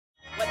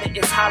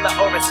it is holla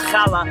or it's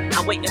challah.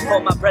 I'm waiting for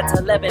my bread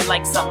to leaven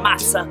like some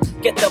matzah.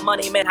 Get the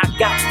money, man, I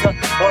got to.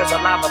 Words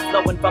of lava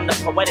flowing from the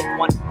poetic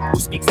one who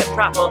speaks it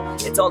proper.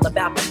 It's all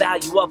about the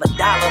value of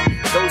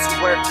 $1. Those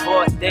who work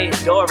for it, they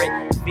adore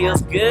it.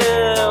 Feels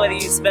good whether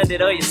you spend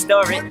it or you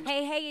store it.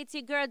 Hey, it's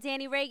your girl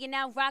Daniree. You're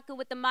now rocking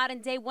with the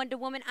modern day Wonder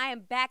Woman. I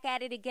am back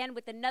at it again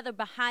with another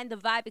Behind the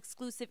Vibe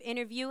exclusive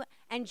interview.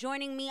 And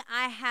joining me,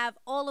 I have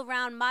all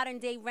around modern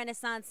day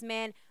Renaissance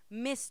man,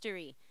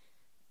 Myster-E.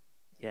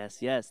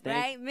 Yes.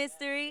 Right,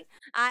 Myster-E.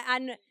 I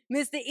know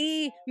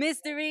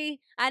Myster-E.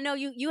 I know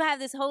you have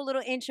this whole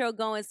little intro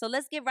going, so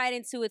let's get right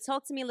into it.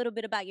 Talk to me a little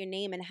bit about your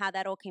name and how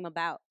that all came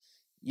about.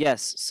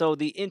 Yes, so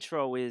the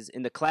intro is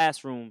in the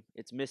classroom,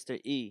 it's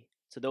Myster-E.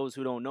 To those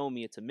who don't know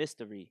me, it's a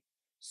mystery.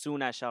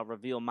 Soon I shall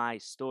reveal my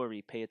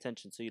story. Pay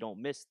attention so you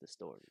don't miss the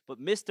story.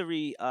 But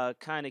Myster-E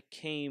kind of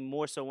came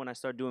more so when I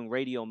started doing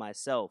radio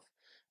myself.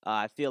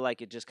 I feel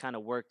like it just kind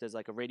of worked as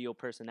like a radio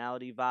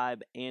personality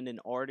vibe and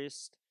an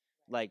artist,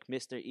 like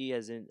Myster-E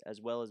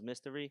as well as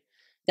Myster-E.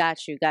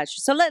 Got you.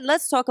 So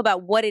let's talk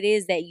about what it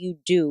is that you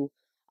do,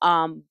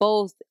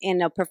 both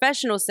in a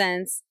professional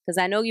sense, because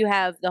I know you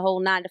have the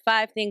whole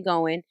 9-to-5 thing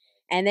going,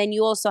 and then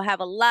you also have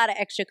a lot of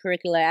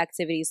extracurricular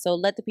activities. So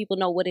let the people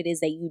know what it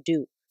is that you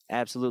do.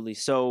 Absolutely.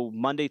 So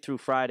Monday through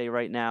Friday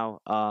right now,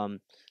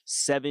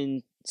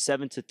 7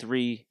 to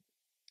 3.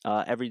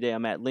 Every day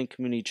I'm at Link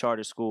Community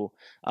Charter School.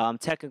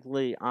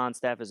 Technically on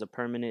staff as a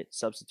permanent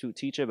substitute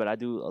teacher, but I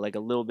do like a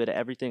little bit of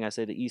everything. I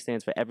say the E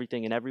stands for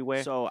everything and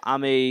everywhere. So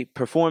I'm a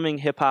performing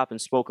hip hop and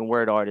spoken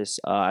word artist.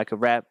 I could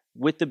rap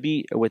with the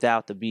beat or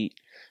without the beat.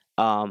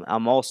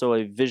 I'm also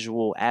a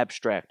visual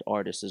abstract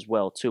artist as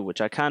well too,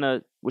 which kind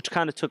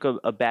of took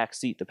a back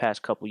seat the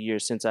past couple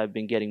years since I've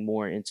been getting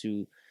more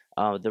into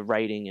the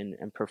writing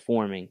and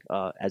performing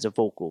as a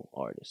vocal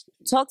artist.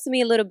 Talk to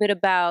me a little bit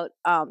about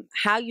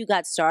how you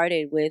got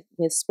started with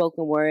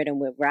spoken word and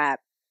with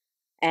rap,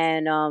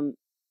 and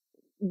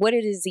what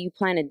it is that you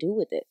plan to do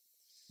with it.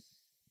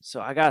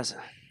 So I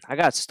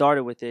got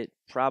started with it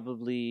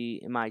probably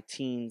in my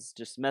teens,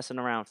 just messing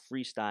around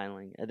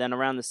freestyling, and then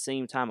around the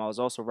same time I was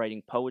also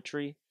writing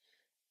poetry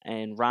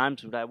and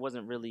rhymes, but I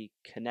wasn't really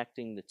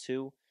connecting the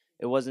two.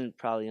 It wasn't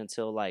probably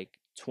until like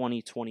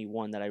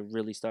 2021 that I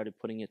really started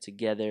putting it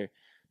together,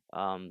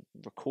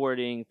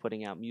 recording,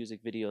 putting out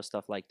music videos,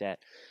 stuff like that.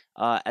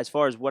 As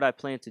far as what I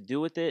plan to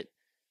do with it,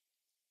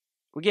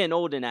 we're getting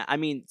older now. I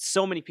mean,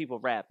 so many people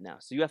rap now,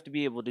 so you have to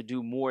be able to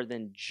do more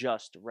than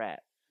just rap.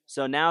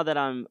 So now that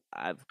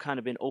I've kind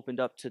of been opened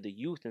up to the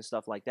youth and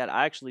stuff like that,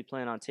 I actually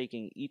plan on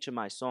taking each of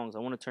my songs. I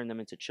want to turn them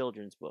into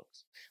children's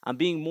books. I'm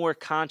being more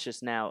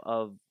conscious now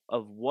of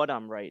what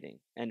I'm writing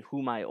and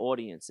who my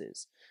audience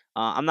is.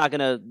 I'm not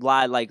gonna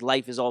lie, like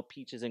life is all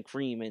peaches and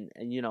cream, and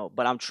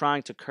but I'm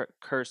trying to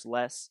curse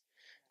less.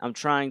 I'm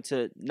trying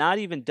to not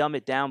even dumb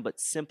it down, but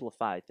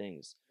simplify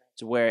things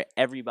to where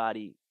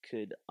everybody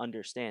could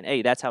understand.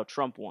 Hey, that's how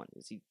Trump won.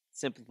 Is he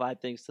simplified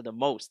things to the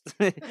most?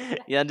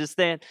 You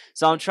understand?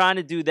 So I'm trying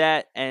to do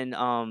that,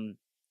 and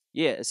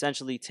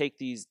essentially take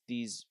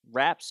these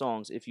rap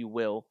songs, if you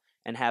will,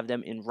 and have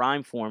them in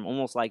rhyme form,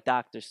 almost like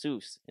Dr.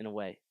 Seuss in a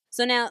way.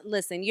 So now,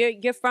 listen,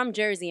 you're from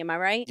Jersey, am I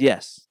right?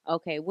 Yes.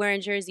 Okay, where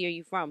in Jersey are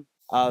you from?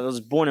 I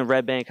was born in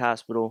Red Bank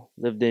Hospital,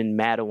 lived in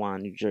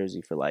Matawan, New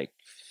Jersey for like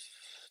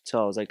till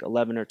I was like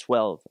 11 or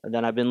 12. And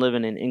then I've been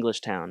living in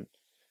Englishtown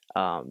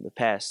the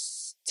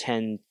past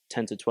 10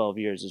 to 12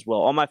 years as well.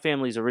 All my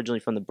family is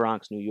originally from the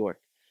Bronx, New York.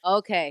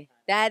 Okay,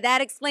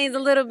 that explains a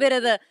little bit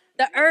of the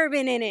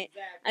urban in it.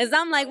 As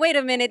I'm like, wait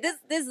a minute,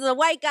 this is a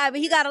white guy,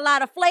 but he got a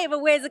lot of flavor.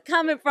 Where's it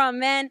coming from,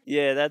 man?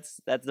 Yeah,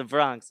 that's the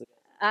Bronx.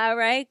 All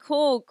right,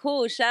 cool.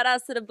 Shout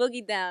outs to the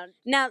Boogie Down.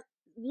 Now,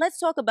 let's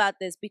talk about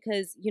this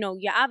because,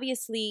 you're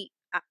obviously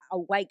a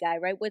white guy,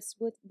 right? What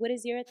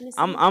is your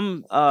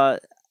ethnicity?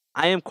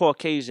 I am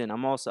Caucasian.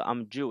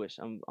 I'm Jewish.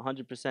 I'm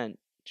 100%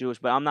 Jewish,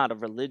 but I'm not a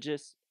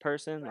religious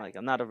person. Like,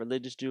 I'm not a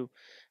religious Jew.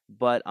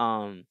 But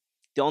the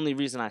only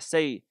reason I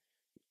say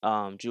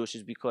Jewish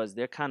is because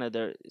they're kind of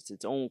it's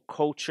its own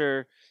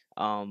culture,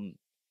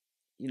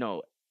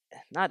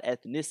 not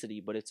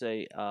ethnicity, but it's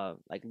a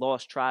like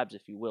lost tribes,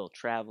 if you will,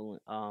 traveling.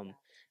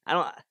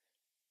 I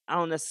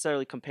don't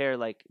necessarily compare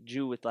like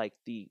Jew with like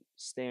the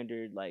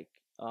standard like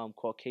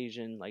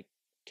Caucasian like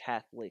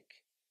Catholic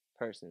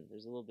person.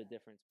 There's a little bit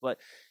difference, but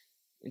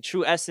in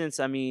true essence,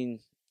 I mean,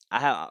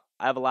 I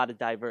have a lot of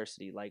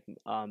diversity. Like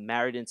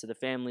married into the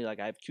family, like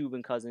I have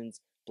Cuban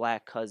cousins,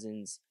 black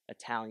cousins,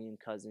 Italian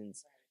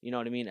cousins. You know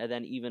what I mean? And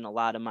then even a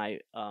lot of my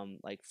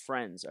like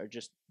friends are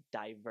just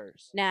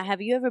diverse. Now,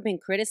 have you ever been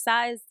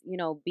criticized,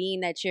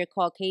 being that you're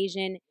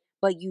Caucasian,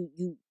 but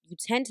you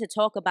tend to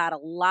talk about a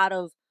lot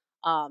of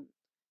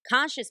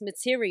conscious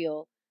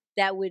material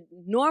that would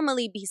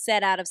normally be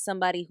said out of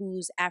somebody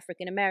who's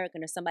African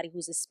American or somebody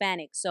who's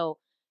Hispanic. So,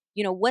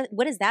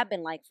 what has that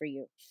been like for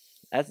you?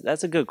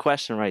 That's a good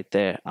question right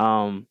there.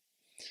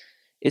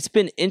 It's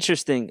been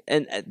interesting,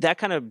 and that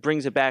kind of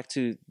brings it back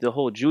to the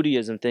whole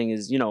Judaism thing.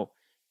 Is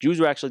Jews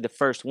were actually the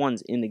first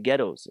ones in the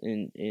ghettos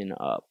in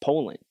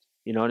Poland.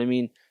 You know what I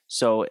mean?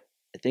 So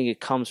I think it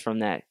comes from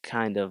that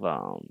kind of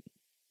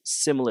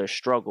similar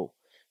struggle.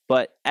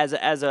 But as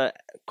a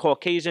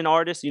Caucasian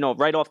artist,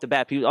 right off the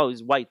bat, people, oh,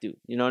 he's a white dude.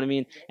 You know what I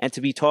mean? And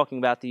to be talking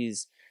about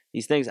these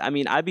things, I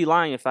mean, I'd be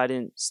lying if I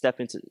didn't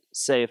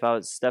if I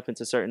would step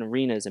into certain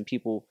arenas and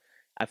people,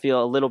 I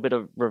feel a little bit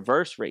of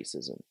reverse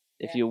racism,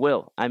 if you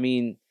will. I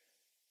mean,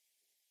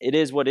 it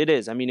is what it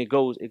is. I mean, it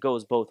goes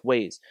both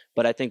ways.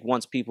 But I think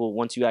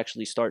once you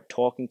actually start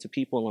talking to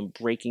people and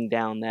breaking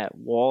down that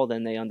wall,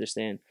 then they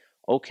understand.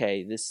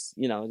 Okay, this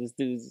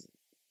dude's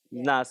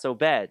not so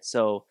bad.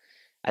 So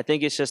I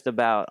think it's just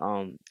about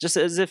just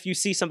as if you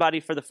see somebody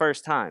for the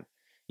first time.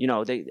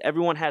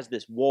 Everyone has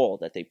this wall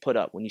that they put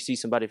up when you see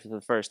somebody for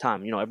the first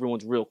time.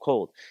 Everyone's real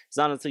cold. It's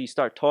not until you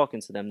start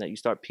talking to them that you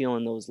start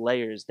peeling those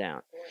layers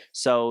down.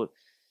 So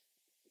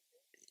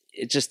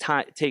it just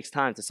takes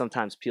time to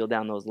sometimes peel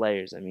down those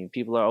layers. I mean,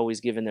 people are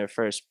always given their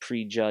first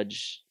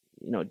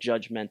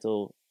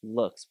judgmental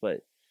looks,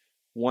 but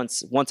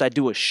once I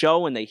do a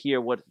show and they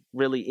hear what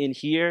really in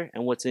here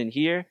and what's in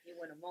here,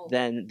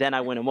 then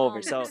I win them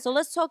over. So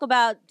let's talk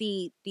about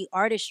the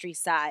artistry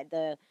side,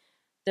 the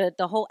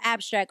whole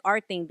abstract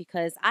art thing,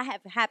 because I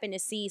have happened to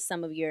see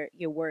some of your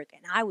work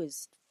and I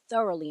was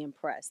thoroughly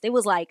impressed. It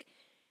was like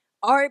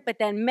art, but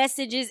then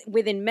messages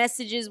within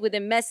messages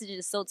within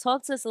messages. So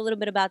talk to us a little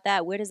bit about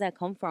that. Where does that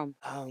come from?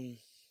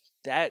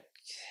 That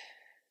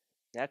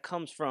that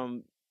comes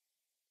from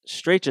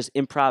straight just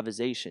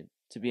improvisation,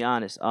 to be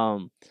honest.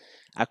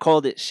 I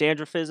called it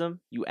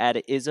Chandrifism. You add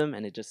an ism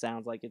and it just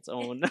sounds like its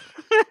own.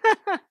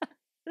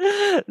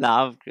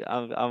 No,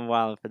 I'm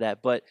wilding for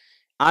that. But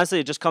honestly,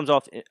 it just comes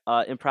off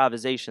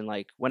improvisation.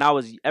 Like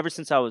ever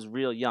since I was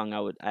real young,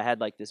 I had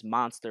like this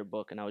monster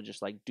book, and I would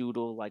just like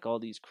doodle like all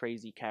these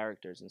crazy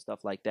characters and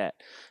stuff like that.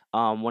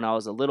 When I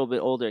was a little bit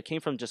older, it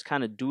came from just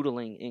kind of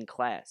doodling in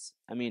class.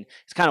 I mean,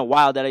 it's kind of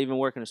wild that I even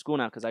work in a school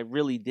now because I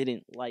really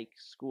didn't like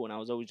school, and I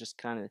was always just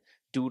kind of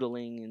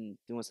doodling and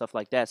doing stuff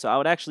like that. So I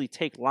would actually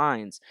take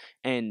lines,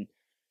 and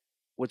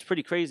what's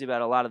pretty crazy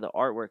about a lot of the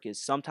artwork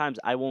is sometimes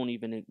I won't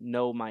even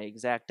know my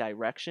exact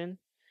direction,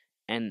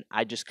 and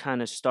I just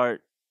kind of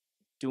start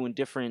doing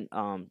different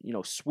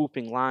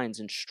swooping lines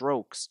and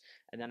strokes,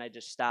 and then I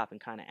just stop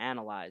and kind of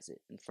analyze it,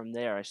 and from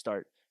there I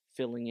start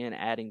filling in,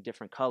 adding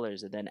different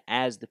colors, and then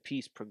as the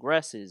piece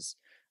progresses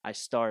I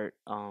start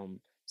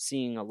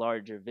seeing a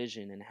larger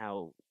vision and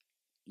how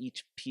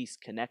each piece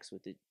connects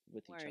with each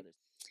other.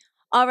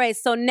 All right,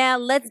 so now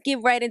let's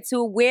get right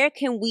into it. Where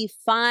can we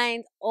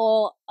find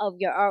all of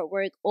your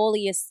artwork, all of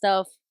your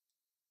stuff?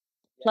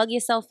 Plug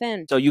yourself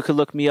in. So you can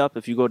look me up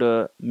if you go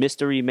to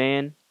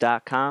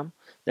mystereman.com.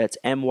 That's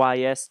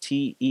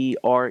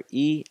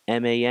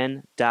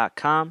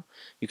MYSTEREMAN.com.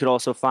 You could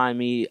also find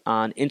me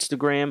on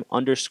Instagram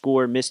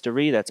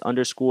 _Myster-E. That's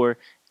 _MYSTERE.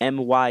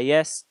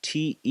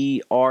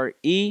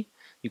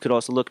 You could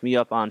also look me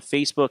up on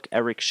Facebook,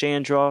 Eric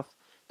Shandroff.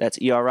 That's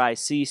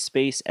ERIC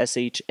space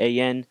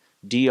SHANDROFF.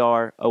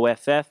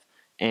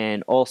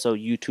 And also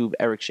YouTube,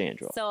 Eric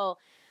Shandroff. So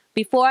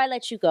before I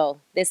let you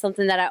go, there's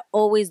something that I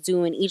always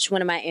do in each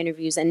one of my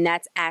interviews, and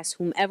that's ask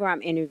whomever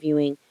I'm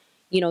interviewing,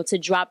 to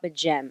drop a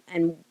gem.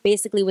 And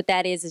basically what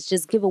that is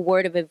just give a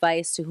word of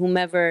advice to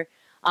whomever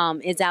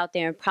is out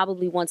there and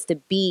probably wants to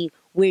be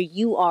where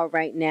you are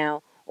right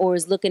now or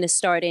is looking to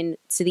start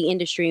into the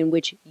industry in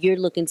which you're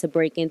looking to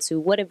break into.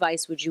 What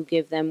advice would you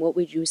give them? What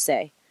would you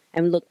say?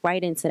 And look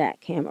right into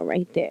that camera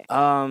right there.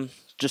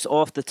 Just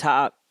off the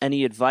top,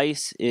 any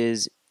advice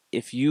is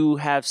if you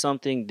have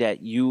something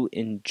that you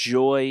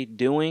enjoy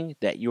doing,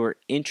 that you're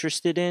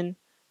interested in,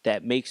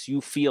 that makes you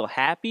feel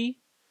happy,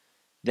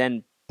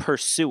 then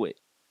pursue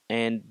it.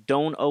 And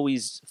don't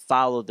always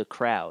follow the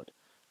crowd.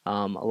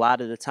 A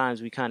lot of the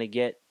times we kind of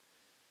get,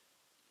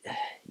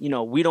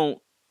 we don't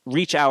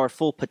reach our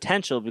full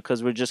potential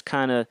because we're just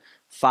kind of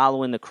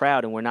following the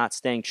crowd and we're not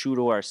staying true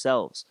to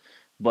ourselves.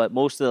 But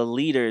most of the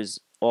leaders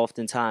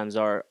oftentimes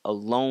are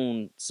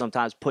alone,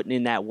 sometimes putting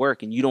in that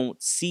work, and you don't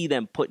see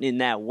them putting in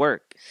that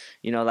work.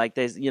 Like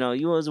there's,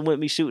 you wasn't with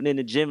me shooting in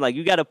the gym. Like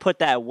you got to put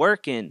that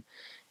work in.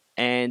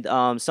 And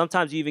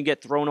sometimes you even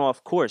get thrown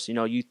off course.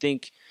 You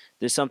think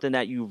there's something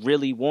that you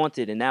really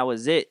wanted and that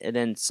was it. And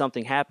then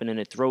something happened and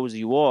it throws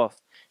you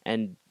off.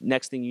 And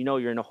next thing you know,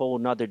 you're in a whole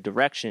nother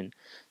direction.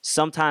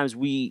 Sometimes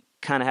we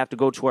kind of have to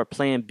go to our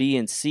plan B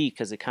and C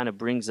because it kind of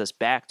brings us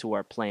back to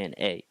our plan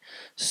A.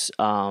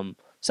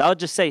 So I'll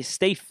just say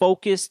stay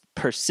focused,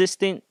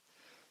 persistent,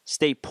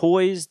 stay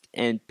poised,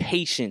 and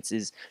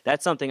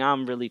that's something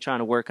I'm really trying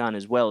to work on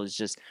as well, is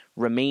just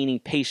remaining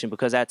patient,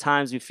 because at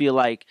times we feel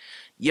like,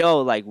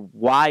 like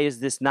why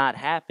is this not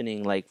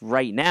happening like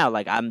right now?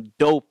 Like I'm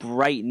dope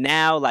right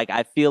now. Like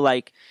I feel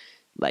like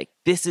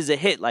this is a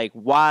hit. Like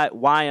why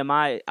am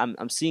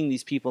I'm seeing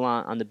these people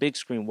on the big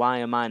screen. Why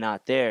am I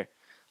not there?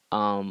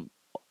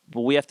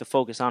 But we have to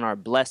focus on our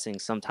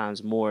blessings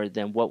sometimes more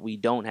than what we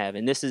don't have.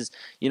 And this is,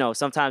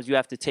 sometimes you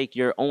have to take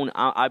your own,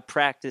 I'm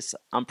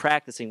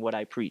practicing what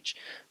I preach.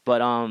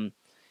 But, I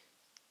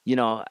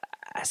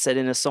said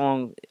in a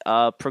song,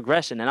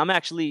 progression,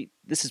 and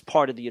this is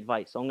part of the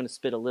advice. So I'm going to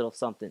spit a little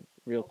something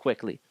real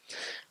quickly.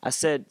 I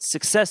said,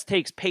 success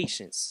takes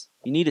patience.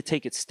 You need to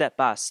take it step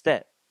by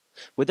step.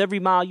 With every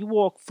mile you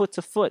walk foot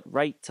to foot,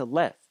 right to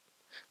left.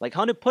 Like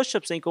 100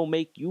 push-ups ain't gonna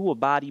make you a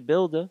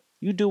bodybuilder.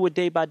 You do it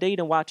day by day,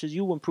 then watch as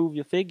you improve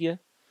your figure.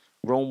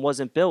 Rome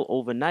wasn't built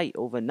overnight,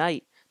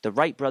 overnight. The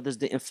Wright brothers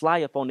didn't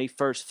fly up on their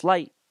first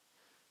flight.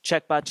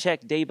 Check by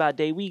check, day by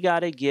day, we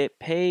gotta get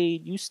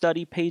paid. You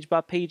study page by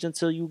page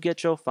until you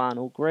get your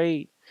final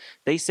grade.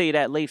 They say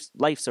that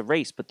life's a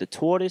race, but the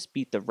tortoise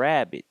beat the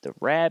rabbit. The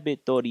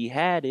rabbit thought he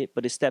had it,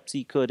 but his steps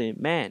he couldn't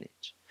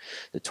manage.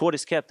 The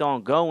tortoise kept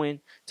on going,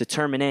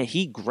 determined and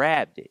he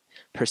grabbed it.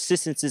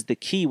 Persistence is the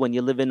key when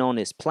you're living on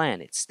this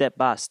planet, step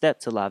by step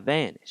till I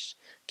vanish.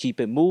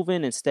 Keep it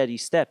moving and steady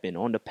stepping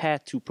on the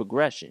path to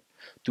progression.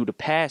 Through the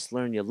past,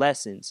 learn your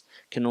lessons.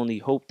 Can only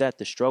hope that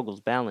the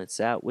struggles balance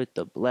out with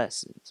the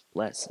blessings.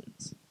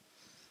 Blessings.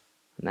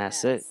 And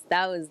that's it.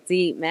 That was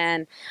deep,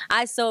 man.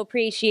 I so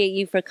appreciate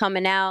you for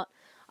coming out.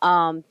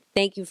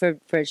 Thank you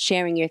for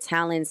sharing your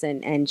talents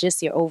and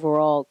just your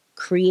overall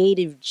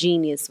creative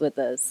genius with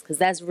us, because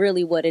that's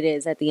really what it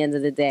is at the end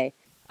of the day.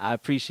 I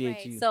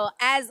appreciate you. So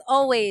as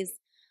always,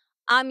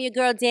 I'm your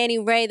girl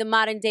Daniree, the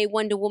modern day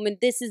Wonder Woman.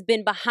 This has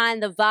been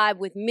Behind the Vibe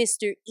with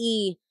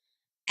Myster-E.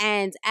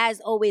 And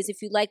as always,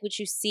 if you like what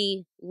you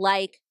see,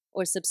 like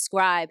or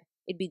subscribe.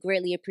 It'd be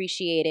greatly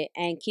appreciated.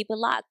 And keep it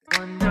locked.